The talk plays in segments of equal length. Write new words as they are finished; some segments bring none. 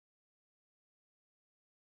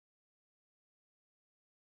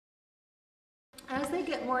As they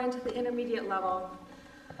get more into the intermediate level,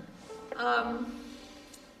 I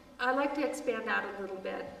like to expand out a little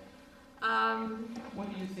bit.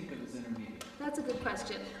 What do you think of as intermediate? That's a good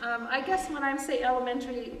question. I guess when I say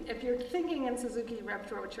elementary, if you're thinking in Suzuki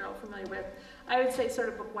repertoire, which you're all familiar with, I would say sort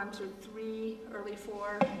of book 1 through 3, early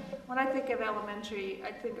 4. When I think of elementary,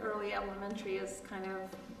 I think early elementary is kind of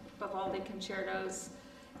Vivaldi concertos,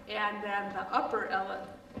 and then the upper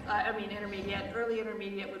intermediate, early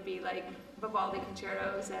intermediate would be like Vivaldi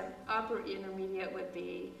concertos, and upper intermediate would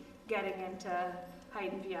be getting into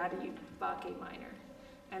Haydn, Peabody, Bach, A minor.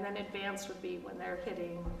 And then advanced would be when they're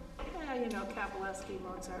hitting, Kapelletsky,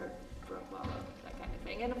 Mozart, Bruckmann, that kind of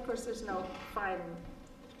thing. And of course, there's no fine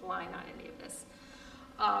line on any of this.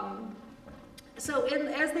 So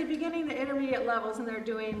as they're beginning the intermediate levels and they're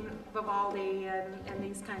doing Vivaldi and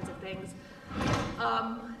these kinds of things,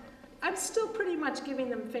 I'm still pretty much giving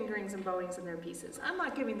them fingerings and bowings in their pieces. I'm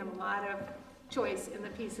not giving them a lot of choice in the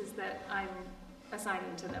pieces that I'm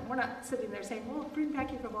assigning to them. We're not sitting there saying, well, bring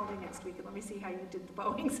back your Vivaldi next week and let me see how you did the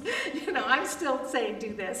bowings. I'm still saying,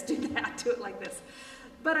 do this, do that, do it like this.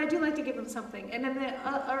 But I do like to give them something. And in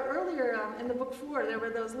earlier, in the book 4, there were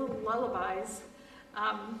those little lullabies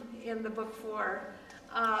in the book 4.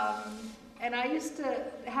 And I used to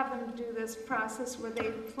have them do this process where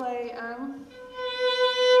they play,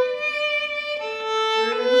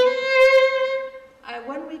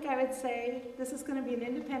 one week I would say, this is going to be an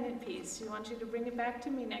independent piece. I want you to bring it back to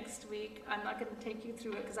me next week. I'm not going to take you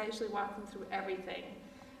through it because I usually walk them through everything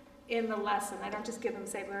in the lesson. I don't just give them,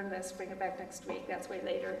 say, learn this, bring it back next week. That's way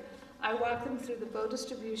later. I walk them through the bow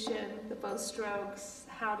distribution, the bow strokes,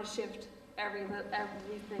 how to shift everything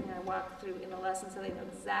I walk through in the lesson so they know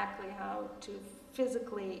exactly how to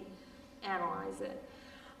physically analyze it.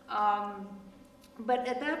 But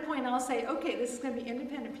at that point, I'll say, okay, this is going to be an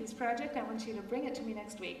independent piece project. I want you to bring it to me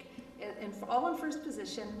next week. All in first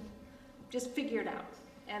position, just figure it out.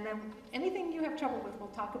 And then anything you have trouble with, we'll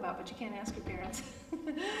talk about, but you can't ask your parents.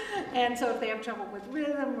 And so if they have trouble with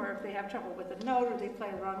rhythm, or if they have trouble with a note, or they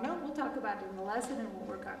play the wrong note, we'll talk about it in the lesson and we'll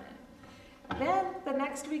work on it. Then the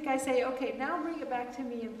next week I say, okay, now bring it back to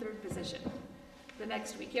me in third position. The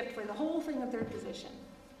next week, you have to play the whole thing in third position.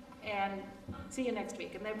 And see you next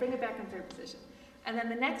week. And then bring it back in third position. And then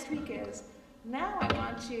the next week is, now I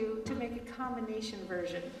want you to make a combination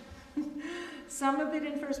version. Some of it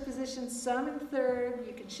in first position, some in third.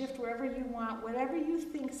 You can shift wherever you want. Whatever you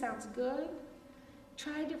think sounds good,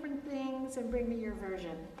 try different things and bring me your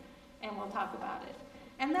version. And we'll talk about it.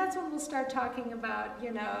 And that's when we'll start talking about,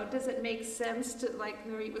 does it make sense to, like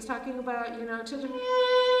Nurit was talking about,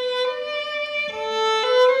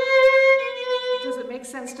 does it make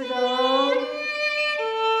sense to go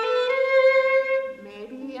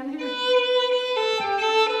maybe in here?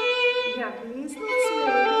 You have these,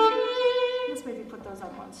 let's maybe put those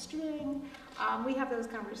on one string. We have those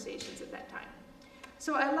conversations at that time.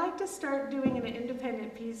 So I like to start doing an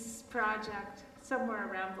independent piece project somewhere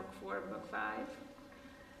around book 4, book 5.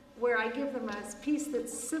 Where I give them a piece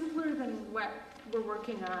that's simpler than what we're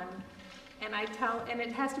working on, and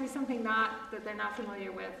it has to be something that they're not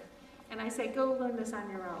familiar with, and I say, go learn this on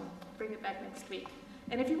your own, bring it back next week.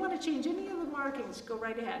 And if you want to change any of the markings, go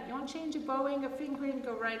right ahead. You want to change a bowing, a fingering,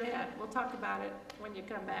 go right ahead. We'll talk about it when you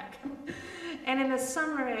come back. And in the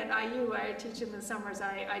summer at IU, I teach in the summers,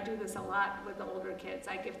 I do this a lot with the older kids.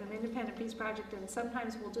 I give them an independent piece project, and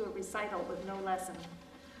sometimes we'll do a recital with no lesson.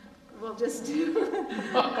 We'll just do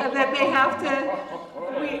that. They have to.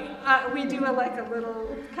 We do like a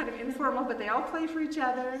little kind of informal, but they all play for each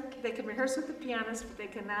other. They can rehearse with the pianist, but they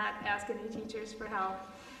cannot ask any teachers for help.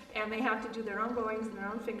 And they have to do their own bowings and their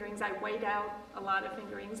own fingerings. I white out a lot of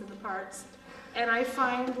fingerings in the parts, and I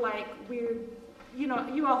find like weird.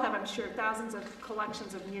 You all have, I'm sure, thousands of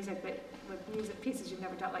collections of music with music pieces you've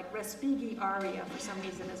never taught, like Respighi Aria, for some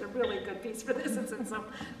reason, is a really good piece for this. It's in some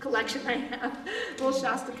collection I have. Little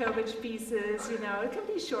Shostakovich pieces, it can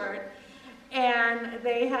be short. And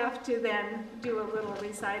they have to then do a little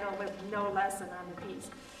recital with no lesson on the piece.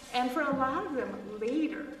 And for a lot of them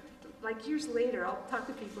later, like years later, I'll talk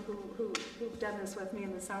to people who've done this with me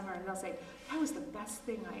in the summer, and they'll say, that was the best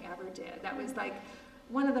thing I ever did. That was like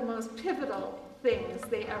one of the most pivotal things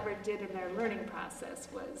they ever did in their learning process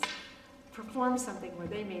was perform something where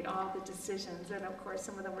they made all the decisions. And of course,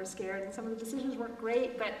 some of them were scared and some of the decisions weren't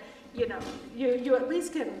great, but you at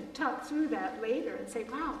least can talk through that later and say,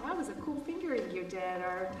 wow, that was a cool fingering you did,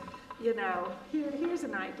 or here's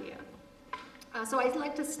an idea. So I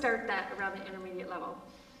like to start that around the intermediate level.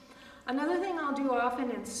 Another thing I'll do often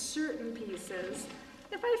in certain pieces,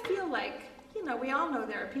 if I feel like, we all know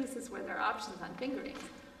there are pieces where there are options on fingerings,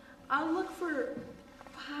 I'll look for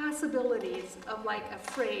possibilities of like a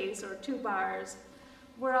phrase or 2 bars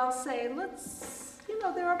where I'll say, let's,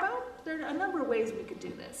 there are a number of ways we could do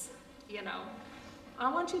this,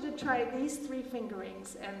 I want you to try these 3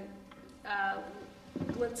 fingerings and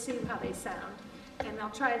let's see how they sound. And I'll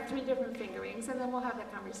try 3 different fingerings and then we'll have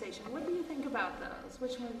that conversation. What do you think about those?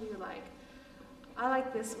 Which one do you like? I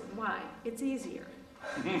like this one. Why? It's easier.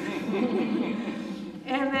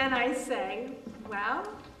 And then I say, well,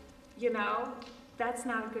 that's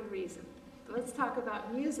not a good reason. Let's talk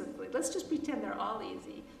about musically. Let's just pretend they're all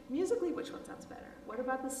easy. Musically, which one sounds better? What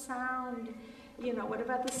about the sound? What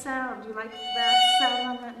about the sound? Do you like that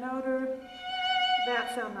sound on that note or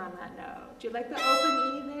that sound on that note? Do you like the open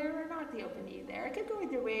E there or not the open E there? It could go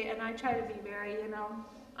either way, and I try to be very,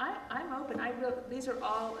 I'm open. These are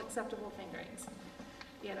all acceptable fingerings.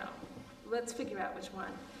 Let's figure out which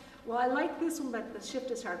one. Well, I like this one, but the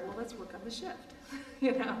shift is hard. Well, let's work on the shift.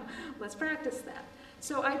 Let's practice that.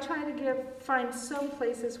 So I try to find some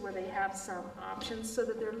places where they have some options so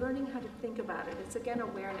that they're learning how to think about it. It's, again,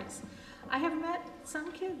 awareness. I have met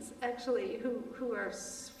some kids, actually, who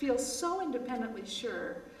feel so independently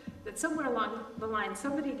sure that somewhere along the line,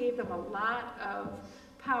 somebody gave them a lot of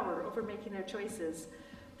power over making their choices.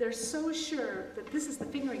 They're so sure that this is the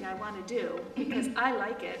fingering I want to do because I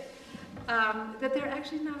like it, that they're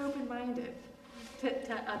actually not open-minded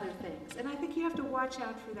to other things. And I think you have to watch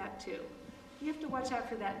out for that too. You have to watch out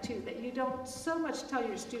for that too, that you don't so much tell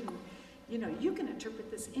your student, you can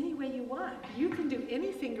interpret this any way you want. You can do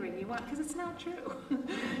any fingering you want, because it's not true.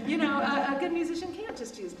 A good musician can't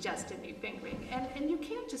just use just any fingering, and you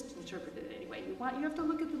can't just interpret it any way you want. You have to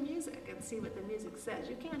look at the music and see what the music says.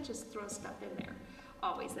 You can't just throw stuff in there,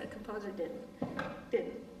 always, that composer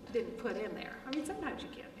didn't put in there. I mean, sometimes you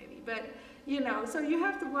can maybe, but, so you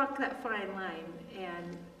have to walk that fine line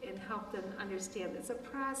and help them understand it's a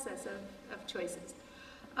process of choices.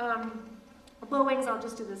 Bowings, I'll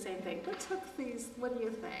just do the same thing. Let's hook these, what do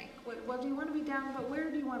you think? Well, do you want to be down bow?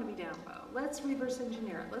 Where do you want to be down bow? Let's reverse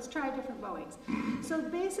engineer it. Let's try different bowings. So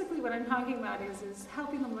basically what I'm talking about is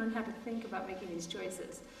helping them learn how to think about making these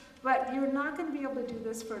choices. But you're not going to be able to do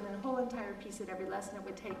this for a whole entire piece at every lesson. It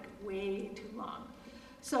would take way too long.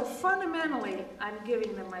 So fundamentally, I'm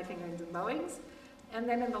giving them my fingerings and bowings. And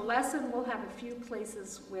then in the lesson, we'll have a few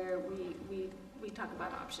places where we talk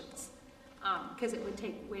about options, because it would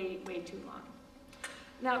take way too long.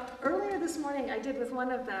 Now, earlier this morning, I did with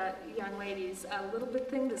one of the young ladies a little bit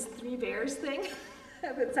thing, this 3 bears thing.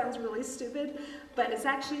 That sounds really stupid, but it's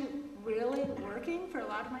actually really working for a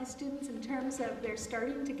lot of my students in terms of they're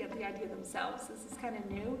starting to get the idea themselves. This is kind of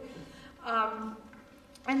new.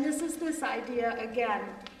 And this is this idea, again,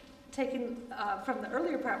 taken from the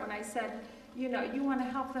earlier part when I said, you want to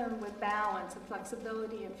help them with balance and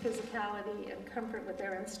flexibility and physicality and comfort with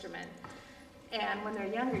their instrument. And when they're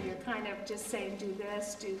younger, you're kind of just saying, do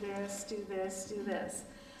this, do this, do this, do this.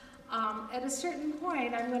 At a certain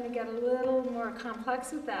point, I'm going to get a little more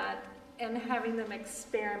complex with that and having them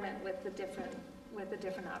experiment with the different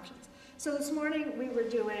options. So this morning, we were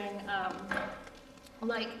doing,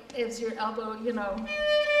 like, is your elbow,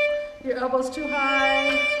 your elbow's too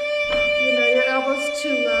high, your elbow's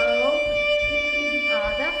too low.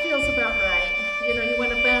 That feels about right. You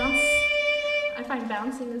want to bounce. I find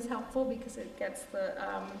bouncing is helpful because it gets the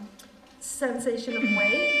sensation of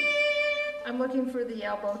weight. I'm looking for the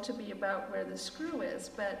elbow to be about where the screw is,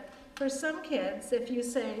 but for some kids, if you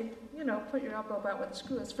say, put your elbow about where the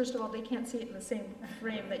screw is, first of all, they can't see it in the same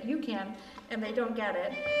frame that you can, and they don't get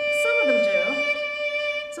it. Some of them do.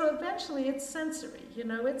 So eventually it's sensory,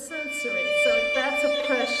 it's sensory. So that's a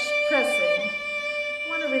pressing. I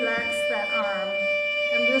want to relax that arm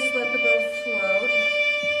and just let the bow float.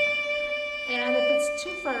 And if it's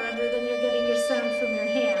too far under, then you're getting your sound from your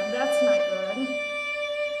hand. That's not good.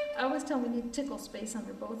 I always tell them we need tickle space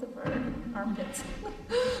under both of our armpits.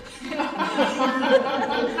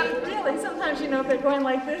 Really, sometimes, if they're going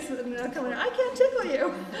like this, and they're coming, I can't tickle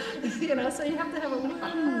you. So you have to have a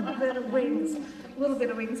little bit of wings,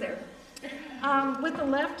 there. With the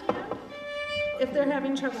left hand, if they're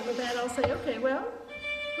having trouble with that, I'll say, okay, well,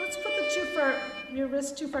 let's put your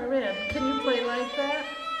wrist too far in. Can you play like that?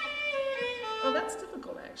 Oh, that's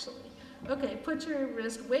difficult, actually. Okay, put your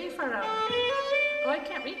wrist way far out. Oh, I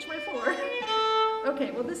can't reach my 4.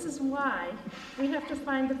 Okay, well, this is why we have to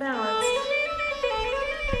find the balance.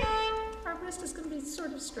 Our wrist is going to be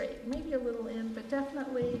sort of straight, maybe a little in, but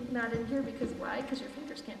definitely not in here, because why? Because your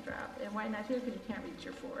fingers can't drop. And why not here? Because you can't reach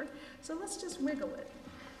your 4. So let's just wiggle it.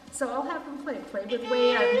 So I'll have them play with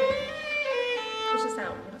way in, which is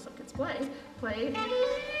how some kids play,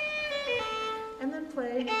 and then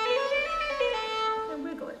play, and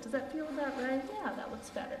wiggle it. Does that feel about right? Yeah, that looks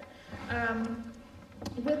better.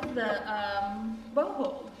 With the bow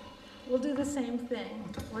hold, we'll do the same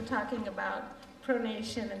thing. We're talking about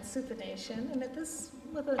pronation and supination, and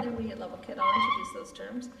with an intermediate level kid, I'll introduce those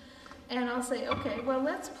terms. And I'll say, okay, well,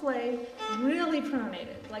 let's play really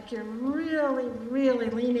pronated, like you're really, really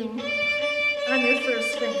leaning on your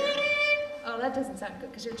first finger. Oh, that doesn't sound good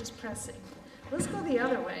because you're just pressing. Let's go the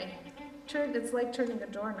other way. It's like turning a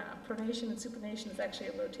doorknob. Pronation and supination is actually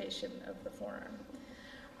a rotation of the forearm.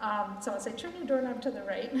 So I'll say, turn your doorknob to the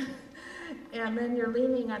right, and then you're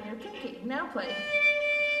leaning on your pinky. Now play.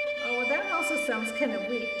 Oh, well, that also sounds kind of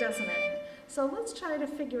weak, doesn't it? So let's try to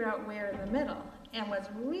figure out where in the middle. And what's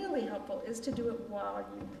really helpful is to do it while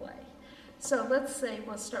you play. So let's say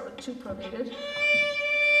we'll start with 2 pronated,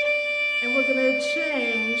 and we're going to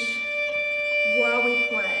change while we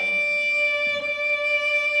play.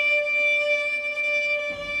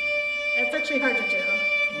 It's actually hard to do.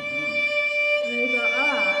 And then you go,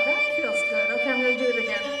 that feels good. Okay, I'm going to do it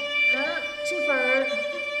again. Too far.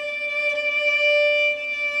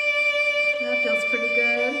 That feels pretty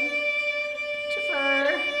good. Too far.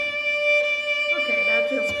 Okay, that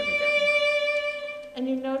feels pretty good. And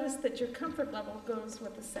you notice that your comfort level goes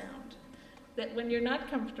with the sound. That when you're not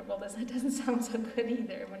comfortable, this doesn't sound so good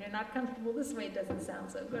either. When you're not comfortable this way, it doesn't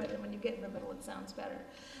sound so good. And when you get in the middle, it sounds better.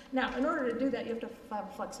 Now, in order to do that, you have to have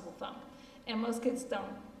a flexible thumb. And most kids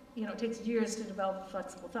don't. It takes years to develop a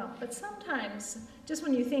flexible thumb. But sometimes, just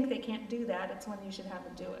when you think they can't do that, it's when you should have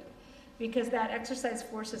them do it. Because that exercise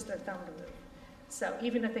forces their thumb to move. So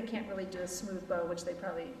even if they can't really do a smooth bow, which they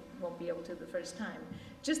probably won't be able to the first time,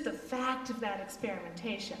 just the fact of that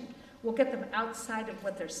experimentation will get them outside of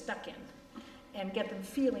what they're stuck in and get them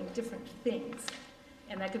feeling different things.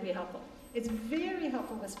 And that could be helpful. It's very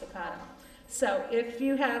helpful with spiccato. So if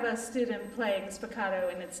you have a student playing spiccato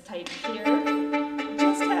and it's tight here,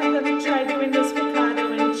 just have them try doing the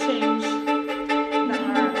spiccato and change the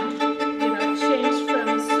arm. Change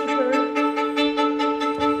from super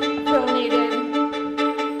pronated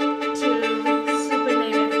to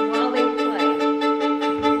supinated while they play.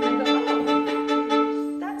 And I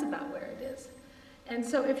go, that's about where it is. And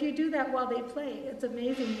so if you do that while they play, it's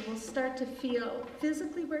amazing. You will start to feel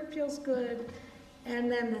physically where it feels good,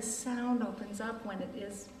 and then the sound opens up when it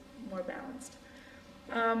is more balanced.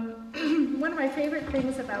 One of my favorite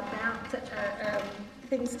things about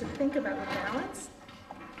things to think about with balance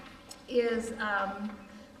is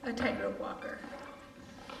a tightrope walker.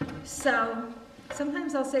 So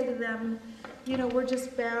sometimes I'll say to them, we're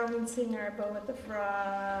just balancing our bow at the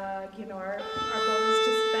frog, our bow is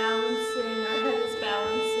just balancing, our head is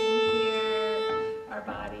balancing here, our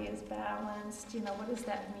body is balanced, what does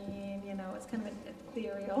that mean? It's kind of an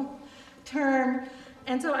ethereal term.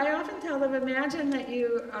 And so I often tell them, imagine that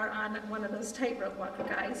you are on one of those tightrope walker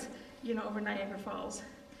guys, over Niagara Falls.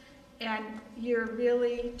 And you're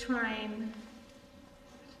really trying,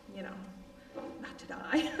 not to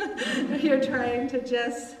die. You're trying to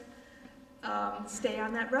just stay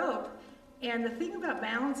on that rope. And the thing about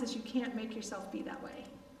balance is you can't make yourself be that way.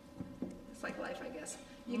 It's like life, I guess.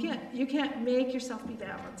 You can't make yourself be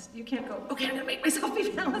balanced. You can't go, okay, I'm gonna make myself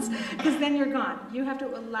be balanced, because then you're gone. You have to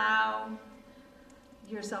allow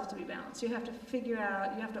yourself to be balanced. You have to figure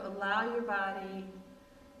out, you have to allow your body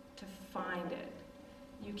to find it.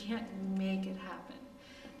 You can't make it happen.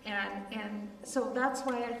 And so that's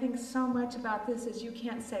why I think so much about this is you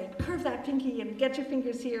can't say, curve that pinky and get your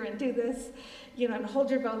fingers here and do this, and hold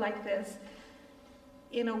your bow like this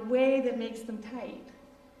in a way that makes them tight,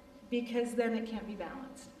 because then it can't be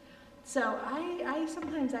balanced. So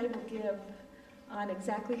sometimes I will give on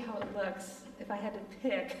exactly how it looks if I had to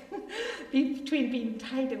pick between being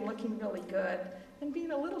tight and looking really good and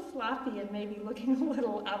being a little floppy and maybe looking a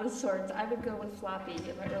little out of sorts. I would go with floppy in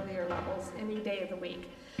the earlier levels any day of the week.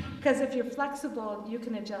 Because if you're flexible, you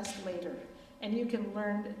can adjust later and you can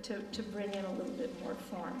learn to bring in a little bit more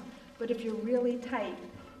form. But if you're really tight,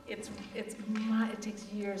 it takes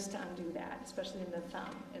years to undo that, especially in the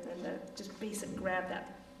thumb, and then just grab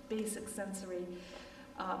that basic sensory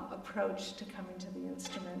approach to coming to the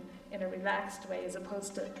instrument in a relaxed way, as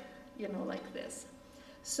opposed to, like this.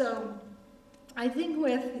 So I think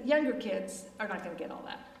with younger kids are not going to get all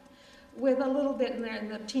that. With a little bit in there in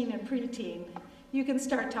the teen and preteen, you can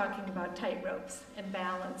start talking about tight ropes and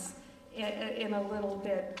balance in a little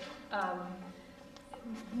bit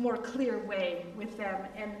more clear way with them,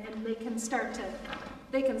 and they can start to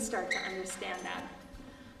understand that.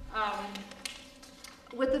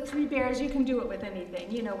 With the 3 bears, you can do it with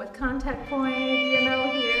anything, with contact point,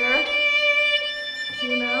 here,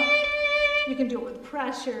 you can do it with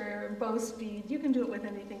pressure, bow speed, you can do it with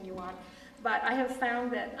anything you want. But I have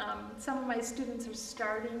found that some of my students are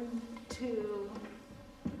starting to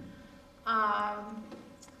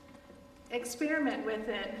experiment with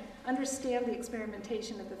it, understand the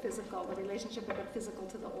experimentation of the physical, the relationship of the physical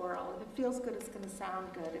to the oral. If it feels good, it's going to sound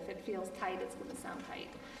good. If it feels tight, it's going to sound tight.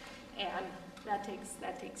 And that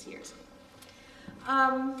takes years.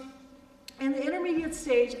 In the intermediate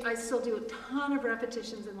stage, I still do a ton of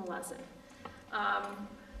repetitions in the lesson.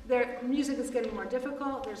 Their music is getting more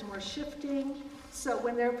difficult, there's more shifting. So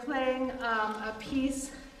when they're playing a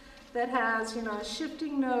piece that has,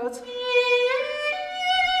 shifting notes,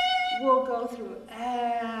 we'll go through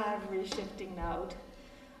every shifting note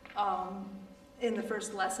in the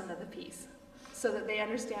first lesson of the piece, so that they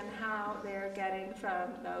understand how they're getting from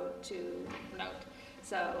note to note.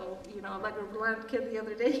 So, like a blunt kid the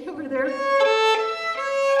other day, you were there.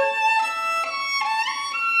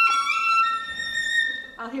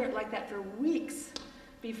 I'll hear it like that for weeks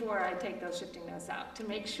before I take those shifting notes out, to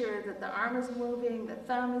make sure that the arm is moving, the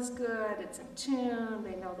thumb is good, it's in tune,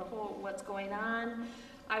 they know what's going on.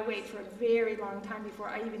 I wait for a very long time before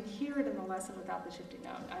I even hear it in the lesson without the shifting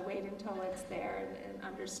note. I wait until it's there and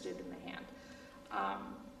understood in the hand.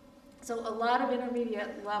 So a lot of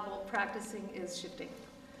intermediate level practicing is shifting,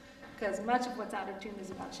 because much of what's out of tune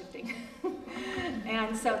is about shifting.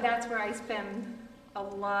 And so that's where I spend a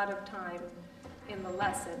lot of time in the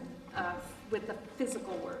lesson with the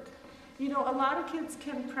physical work. A lot of kids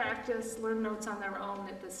can practice, learn notes on their own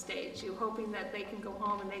at this stage. You're hoping that they can go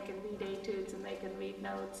home and they can read etudes and they can read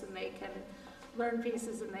notes and they can learn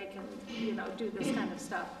pieces and they can, do this kind of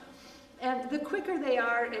stuff. And the quicker they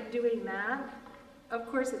are at doing that, of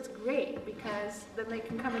course it's great, because then they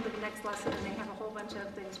can come into the next lesson and they have a whole bunch of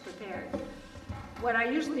things prepared. What I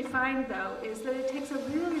usually find, though, is that it takes a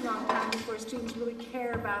really long time before students really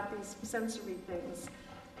care about these sensory things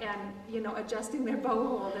and, adjusting their bow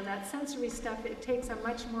hold and that sensory stuff. It takes a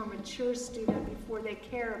much more mature student before they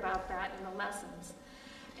care about that in the lessons.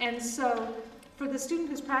 And so for the student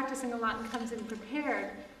who's practicing a lot and comes in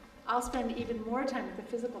prepared, I'll spend even more time with the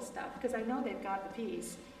physical stuff, because I know they've got the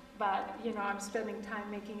piece, but, I'm spending time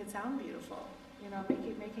making it sound beautiful,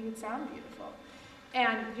 making it sound beautiful.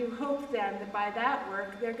 And you hope then that by that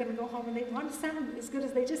work, they're going to go home and they want to sound as good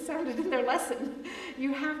as they just sounded in their lesson.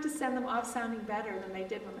 You have to send them off sounding better than they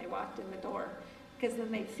did when they walked in the door, because then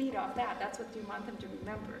they feed off that. That's what you want them to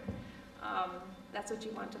remember. That's what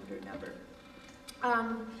you want them to remember.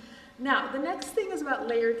 Now, the next thing is about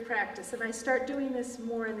layered practice, and I start doing this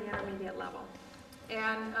more in the intermediate level.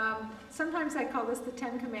 And sometimes I call this the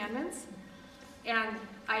 10 Commandments. And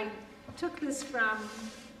I took this from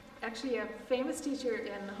actually a famous teacher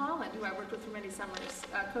in Holland who I worked with for many summers,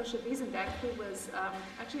 Kosha Wiesenbeck, who was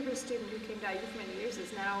actually her student who came to IU for many years,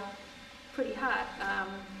 is now pretty hot.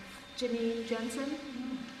 Janine Jensen,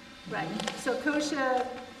 right. So Kosha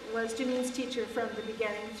was Janine's teacher from the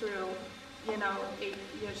beginning through,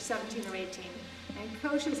 17 or 18. And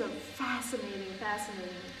Kosha's a fascinating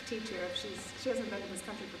teacher. She hasn't been in this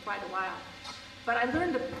country for quite a while. But I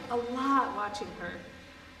learned a lot watching her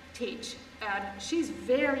teach. And she's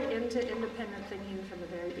very into independent thinking from the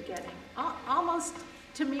very beginning. Almost,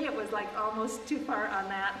 to me, it was like almost too far on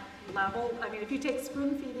that level. I mean, if you take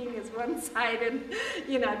spoon feeding as one side and,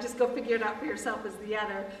 just go figure it out for yourself as the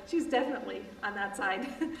other, she's definitely on that side.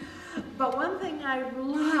 But one thing I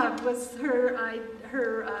loved was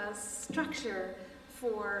her structure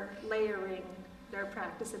for layering their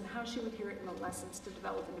practice and how she would hear it in the lessons to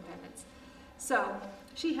develop independence. So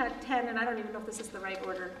she had 10, and I don't even know if this is the right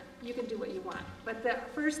order. You can do what you want. But the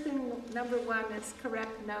first thing, number 1, is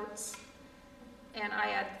correct notes, and I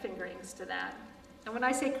add fingerings to that. And when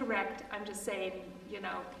I say correct, I'm just saying,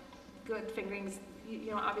 good fingerings.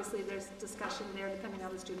 Obviously there's discussion there depending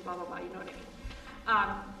on the student, blah, blah, blah, you know what I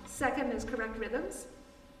mean. Second is correct rhythms.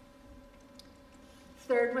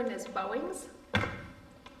 Third one is bowings.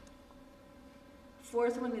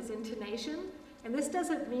 Fourth one is intonation. And this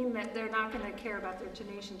doesn't mean that they're not going to care about their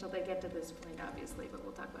intonation until they get to this point, obviously, but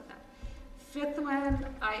we'll talk about that. Fifth one,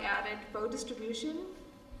 I added bow distribution.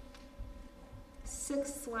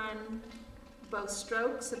 Sixth one, bow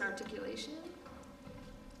strokes and articulation.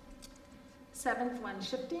 Seventh one,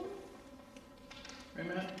 shifting. Wait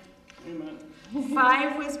a minute.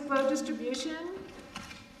 5 was bow distribution.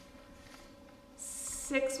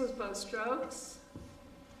 6 was bow strokes.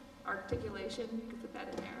 Articulation, you can put that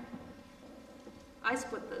in there. I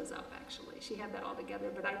split those up, actually. She had that all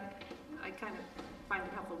together, but I kind of find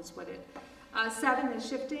it helpful to split it. 7 is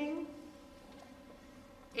shifting.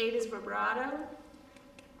 8 is vibrato.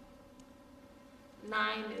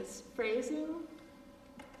 9 is phrasing.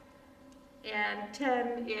 And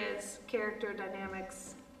 10 is character,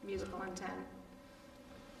 dynamics, musical intent,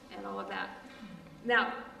 and all of that.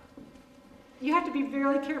 Now, you have to be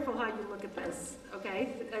very careful how you look at this, okay,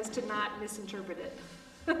 as to not misinterpret it.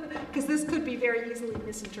 Because this could be very easily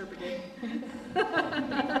misinterpreted.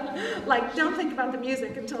 Like, don't think about the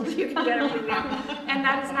music until you can get everything down. And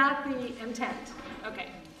that is not the intent. Okay.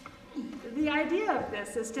 The idea of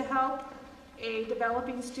this is to help a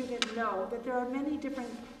developing student know that there are many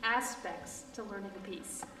different aspects to learning a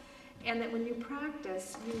piece. And that when you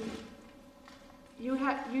practice,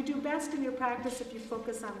 you do best in your practice if you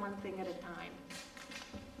focus on one thing at a time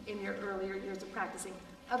in your earlier years of practicing.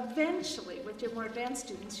 Eventually, with your more advanced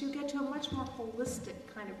students, you get to a much more holistic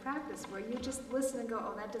kind of practice where you just listen and go,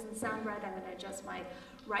 oh, that doesn't sound right, I'm going to adjust my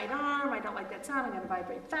right arm, I don't like that sound, I'm going to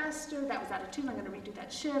vibrate faster, that was out of tune, I'm going to redo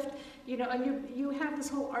that shift. You know, and you have this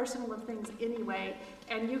whole arsenal of things anyway,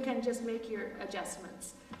 and you can just make your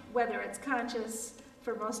adjustments, whether it's conscious.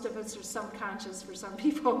 For most of us, or subconscious for some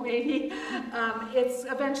people, maybe. It's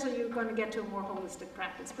eventually you're going to get to a more holistic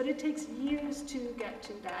practice, but it takes years to get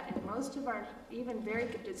to that, and most of our even very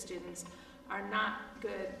gifted students are not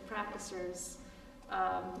good practicers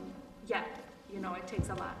yet. You know, it takes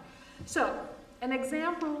a lot. So, an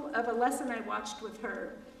example of a lesson I watched with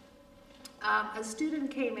her, a student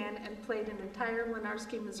came in and played an entire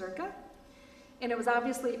Lenarski mazurka, and it was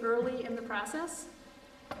obviously early in the process.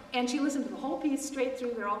 And she listened to the whole piece straight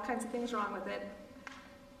through. There are all kinds of things wrong with it.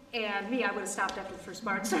 And me, I would have stopped after the first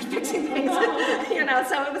bar and started fixing things. You know,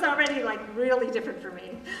 so it was already like really different for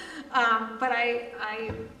me. But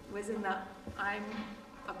I was in the I'm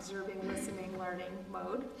observing, listening, learning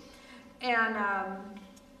mode. And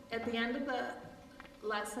at the end of the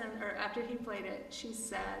lesson, or after he played it, she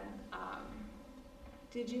said,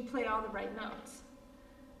 did you play all the right notes?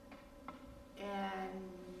 And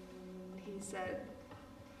he said,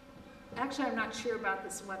 actually, I'm not sure about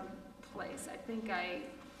this one place. I think I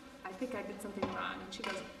did something wrong. And she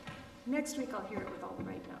goes, next week I'll hear it with all the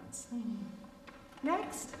right notes.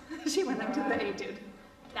 Next, she went up to the etude.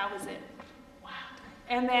 That was it. Wow.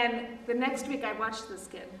 And then the next week I watched this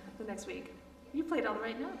kid, the next week. You played all the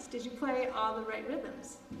right notes. Did you play all the right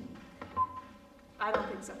rhythms? I don't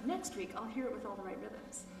think so. Next week I'll hear it with all the right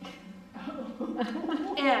rhythms.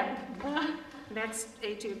 And next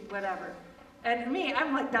etude, whatever. And me,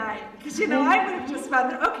 I'm like dying, because you know, I would have just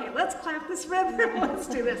found, okay, let's clap this rhythm, let's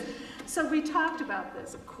do this. So we talked about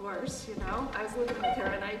this, of course, you know. I was living with her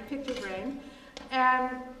and I picked her brain.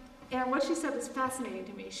 And what she said was fascinating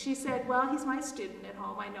to me. She said, well, he's my student at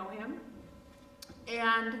home, I know him.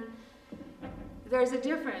 And there's a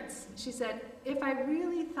difference. She said, if I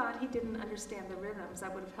really thought he didn't understand the rhythms, I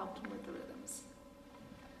would have helped him with the rhythms.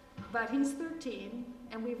 But he's 13,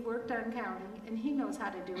 and we've worked on counting, and he knows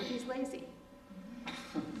how to do it, he's lazy.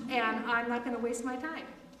 And I'm not going to waste my time.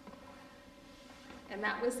 And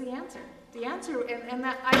that was the answer. The answer, and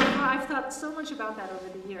that I've thought so much about that over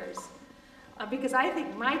the years, because I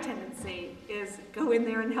think my tendency is go in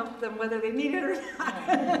there and help them whether they need it or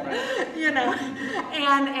not. You know,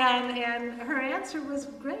 and her answer was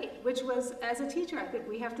great, which was, as a teacher, I think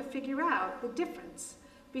we have to figure out the difference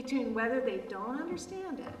between whether they don't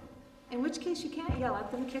understand it, in which case you can't yell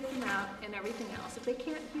at them, kick them out, and everything else. If they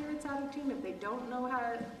can't hear it's out of tune, if they don't know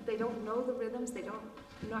they don't know the rhythms, they don't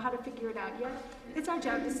know how to figure it out yet, it's our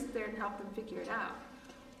job to sit there and help them figure it out.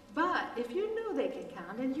 But if you know they can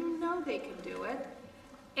count and you know they can do it,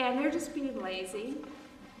 and they're just being lazy,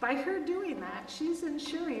 by her doing that, she's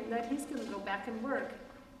ensuring that he's going to go back and work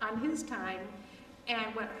on his time.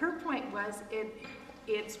 And what her point was,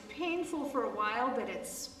 it's painful for a while, but it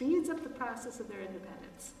speeds up the process of their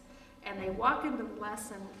independence. And they walk into the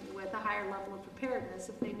lesson with a higher level of preparedness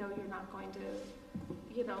if they know you're not going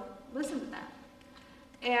to, you know, listen to that.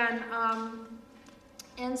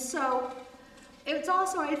 And so it's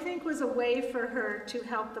also, I think, was a way for her to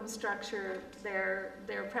help them structure their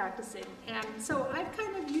practicing. And so I've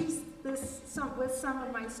kind of used this with some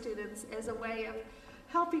of my students as a way of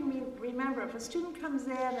helping me remember if a student comes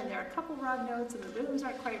in and there are a couple wrong notes and the rhythms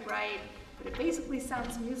aren't quite right, but it basically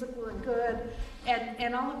sounds musical and good,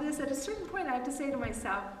 and all of this, at a certain point I have to say to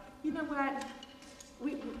myself, you know what,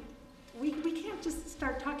 we can't just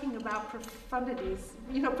start talking about profundities,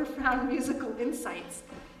 you know, profound musical insights.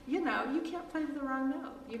 You know, you can't play with the wrong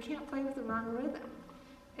note. You can't play with the wrong rhythm.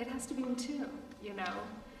 It has to be in tune, you know.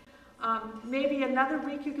 Maybe another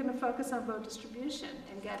week you're going to focus on bow distribution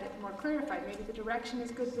and get it more clarified. Maybe the direction is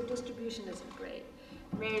good, the distribution isn't great.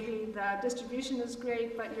 Maybe the distribution is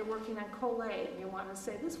great, but you're working on colle, and you want to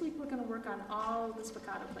say, this week we're going to work on all the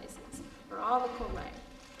spiccato places, or all the colle.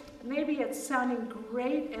 maybe it's sounding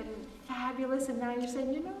great and fabulous, and now you're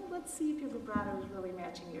saying, you know, let's see if your vibrato is really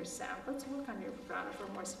matching your sound. Let's work on your vibrato for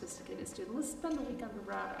a more sophisticated student. Let's spend a week on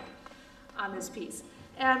vibrato on this piece.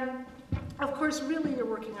 And of course, really, you're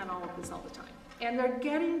working on all of this all the time. And they're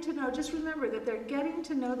getting to know, just remember that they're getting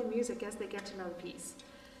to know the music as they get to know the piece.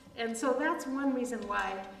 And so that's one reason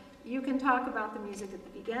why you can talk about the music at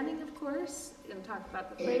the beginning, of course, and talk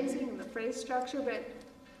about the phrasing and the phrase structure, but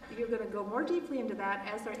you're going to go more deeply into that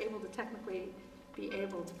as they're able to technically be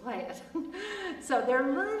able to play it. So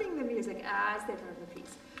they're learning the music as they learn the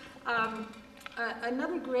piece.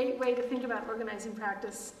 Another great way to think about organizing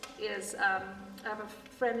practice is, I have a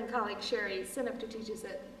friend and colleague, Sherry Sinup, who teaches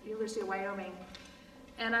at University of Wyoming,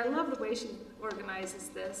 and I love the way she organizes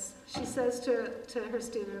this. She says to her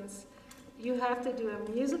students, you have to do a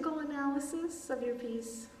musical analysis of your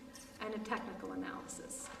piece and a technical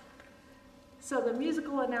analysis. So the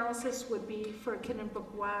musical analysis would be for Kid in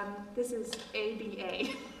Book 1, this is ABA.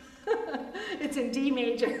 It's in D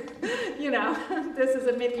major, you know, this is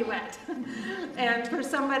a minuet. And for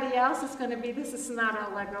somebody else, it's going to be, this is sonata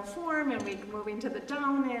allegro form, and we're moving to the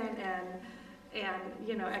dominant, and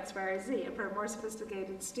you know, X, Y, or Z. And for a more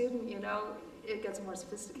sophisticated student, you know, it gets more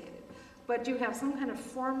sophisticated. But you have some kind of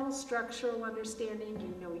formal structural understanding,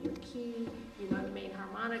 you know your key, you know the main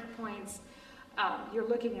harmonic points. You're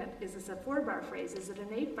looking at, is this a 4-bar phrase? Is it an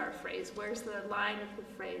 8-bar phrase? Where's the line of the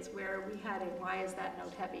phrase? Where are we heading? Why is that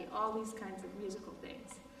note heavy? All these kinds of musical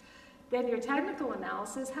things. Then your technical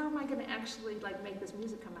analysis, how am I going to actually like make this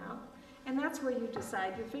music come out? And that's where you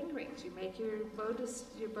decide your fingerings. You make your bow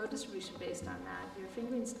distribution based on that, your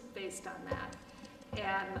fingerings based on that,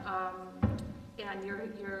 and you're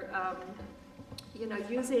you know,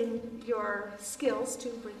 using your skills to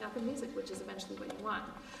bring out the music, which is eventually what you want.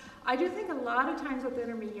 I do think a lot of times with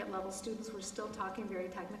intermediate level students, we're still talking very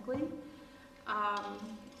technically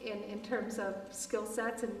in terms of skill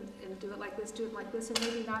sets and do it like this, and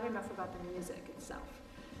maybe not enough about the music itself.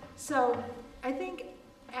 So I think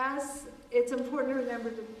as it's important to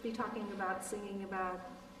remember to be talking about, singing about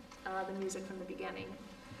the music from the beginning.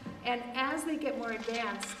 And as they get more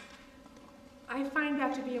advanced, I find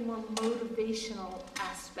that to be a more motivational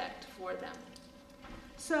aspect for them.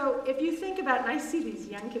 So if you think about, and I see these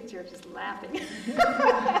young kids here just laughing. We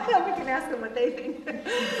can ask them what they think.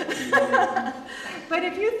 But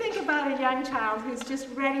if you think about a young child who's just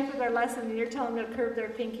ready for their lesson and you're telling them to curve their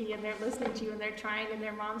pinky and they're listening to you and they're trying and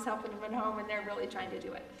their mom's helping them at home and they're really trying to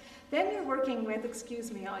do it. Then you're working with,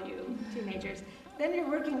 excuse me all you teenagers, then you're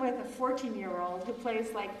working with a 14-year-old who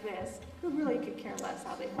plays like this, who really could care less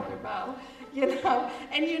how they hold their bow, you know?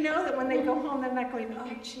 And you know that when they go home, they're not going, oh,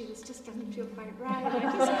 gee, this just doesn't feel quite right.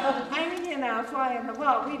 I'm, you know, fly on the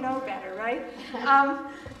wall. We know better, right?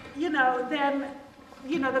 You know, then,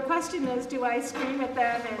 you know, the question is, do I scream at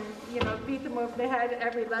them and, you know, beat them over the head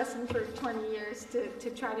every lesson for 20 years to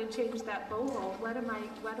try to change that bow hold? What am I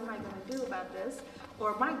going to do about this?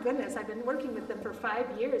 Or, my goodness, I've been working with them for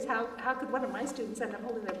 5 years. How could one of my students end up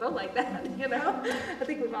holding their bow like that, you know? I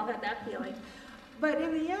think we've all had that feeling. But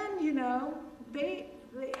in the end, you know,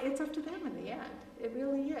 it's up to them in the end. It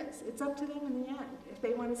really is. It's up to them in the end. If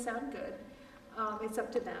they want to sound good, it's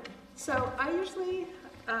up to them. So I usually,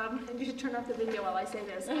 and you should turn off the video while I say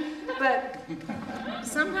this, but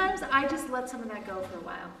sometimes I just let some of that go for a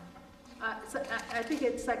while. So I think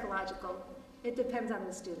it's psychological. It depends on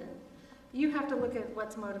the student. You have to look at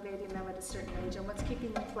what's motivating them at a certain age and what's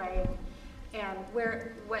keeping them playing and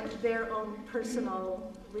what their own personal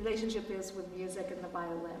relationship is with music and the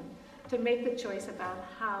violin to make the choice about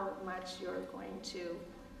how much you're going to,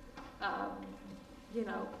 you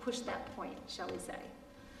know, push that point, shall we say.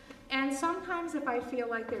 And sometimes if I feel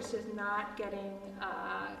like there's just not getting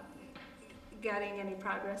any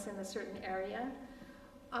progress in a certain area,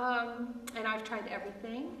 and I've tried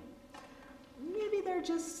everything, maybe they're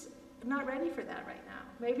just not ready for that right now.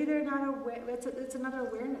 Maybe they're not aware. It's another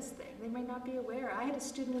awareness thing. They may not be aware. I had a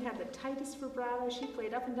student who had the tightest vibrato. She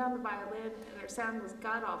played up and down the violin, and her sound was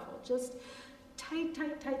god-awful. Just tight,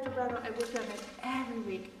 tight, tight vibrato. I worked on it every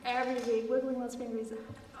week, wiggling those fingers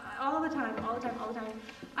all the time.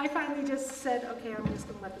 I finally just said, okay, I'm just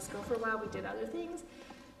going to let this go for a while. We did other things.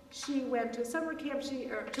 She went to a summer camp,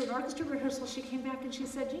 or to an orchestra rehearsal. She came back and she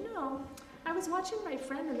said, you know, I was watching my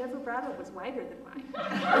friend and their vibrato was wider than mine.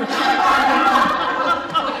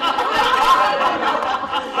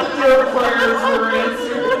 Your prayers were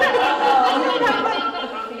answered.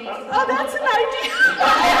 Oh, that's an idea.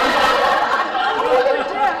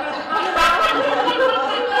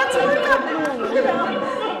 Let's work on that, you know.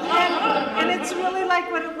 And it's really like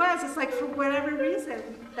what it was. It's like for whatever reason,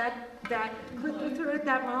 that clicked with her at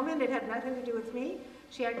that moment. It had nothing to do with me.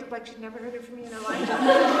 She acted like she'd never heard it from me in her life.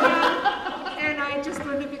 And I just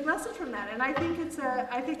learned a big lesson from that. And I think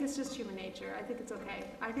it's just human nature. I think it's okay.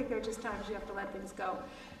 I think there are just times you have to let things go.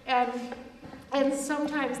 And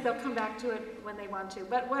sometimes they'll come back to it when they want to.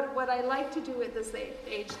 But what I like to do at this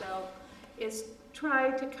age, though, is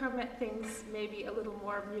try to come at things maybe a little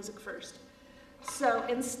more music first. So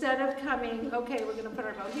instead of coming, okay, we're going to put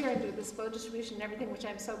our bow here and do this bow distribution and everything, which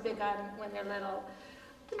I'm so big on when they're little,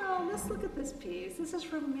 you know, let's look at this piece. This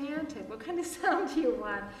is romantic. What kind of sound do you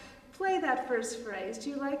want? Play that first phrase. Do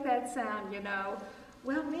you like that sound, you know?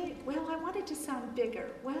 Well, I want it to sound bigger.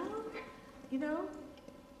 Well, you know,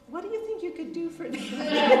 what do you think you could do for that?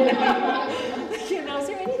 You know, is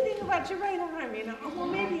there anything about your right arm? You know, oh, well,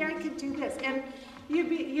 maybe I could do this. And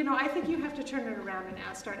you know, I think you have to turn it around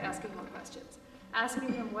and start asking more questions.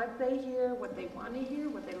 Asking them what they hear, what they want to hear,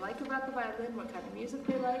 what they like about the violin, what kind of music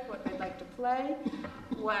they like, what they'd like to play,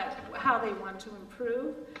 how they want to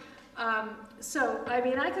improve. So, I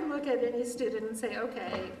mean, I can look at any student and say,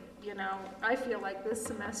 okay, you know, I feel like this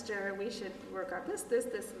semester we should work on this, this,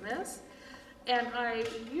 this, and this. And I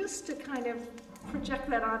used to kind of project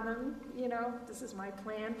that on them, you know, this is my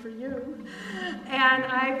plan for you. And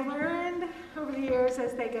I've learned over the years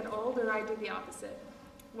as they get older, I do the opposite.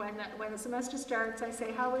 When the semester starts, I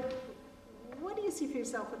say, what do you see for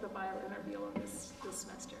yourself with the violin or viola this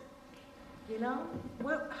semester? You know,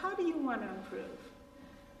 how do you want to improve?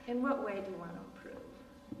 In what way do you want to improve?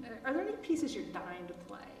 Are there any pieces you're dying to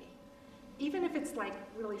play? Even if it's like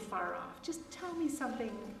really far off, just tell me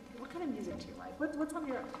something. What kind of music do you like? What's on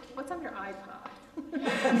your iPod?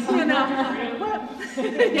 You know,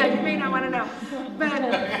 yeah, you may not want to know, but you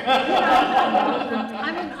know,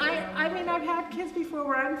 I mean, I've had kids before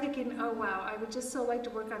where I'm thinking, oh wow, I would just so like to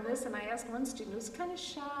work on this, and I asked one student who's kind of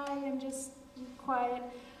shy and just quiet,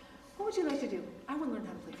 what would you like to do? I want to learn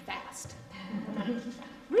how to play fast.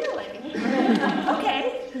 Really?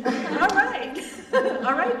 Okay. All right.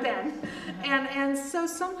 All right then. And so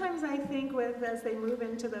sometimes I think as they move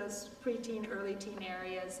into those preteen, early teen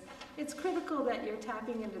areas, it's critical that you're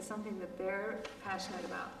tapping into something that they're passionate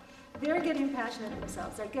about. They're getting passionate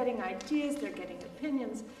themselves. They're getting ideas, they're getting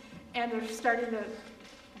opinions, and they're starting to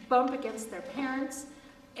bump against their parents.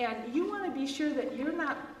 And you want to be sure that you're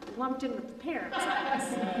not lumped in with the parents on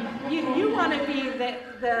this. You want to be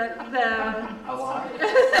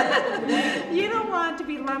you don't want to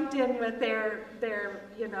be lumped in with their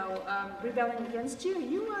you know, rebelling against you.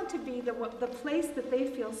 You want to be the place that they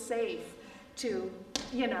feel safe to,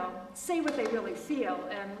 you know, say what they really feel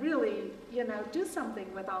and really, you know, do something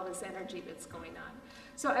with all this energy that's going on.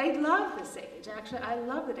 So I love this age. Actually, I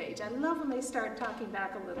love that age. I love when they start talking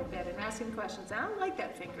back a little bit and asking questions. I don't like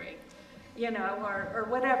that fingering, you know, or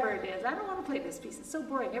whatever it is. I don't want to play this piece. It's so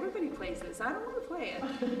boring. Everybody plays this. I don't want to play it.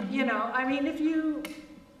 You know, I mean, if you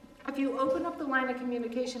open up the line of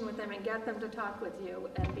communication with them and get them to talk with you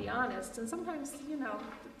and be honest, and sometimes, you know,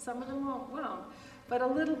 some of them won't, but a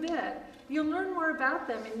little bit, you'll learn more about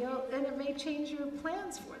them, and it may change your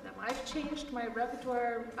plans for them. I've changed my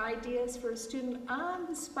repertoire ideas for a student on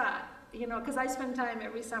the spot, you know, because I spend time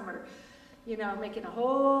every summer, you know, making a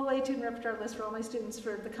whole etude repertoire list for all my students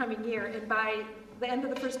for the coming year, and by the end of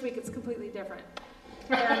the first week, it's completely different.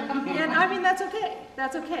 And I mean, that's okay.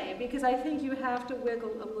 That's okay, because I think you have to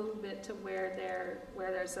wiggle a little bit to where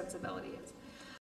their sensibility is.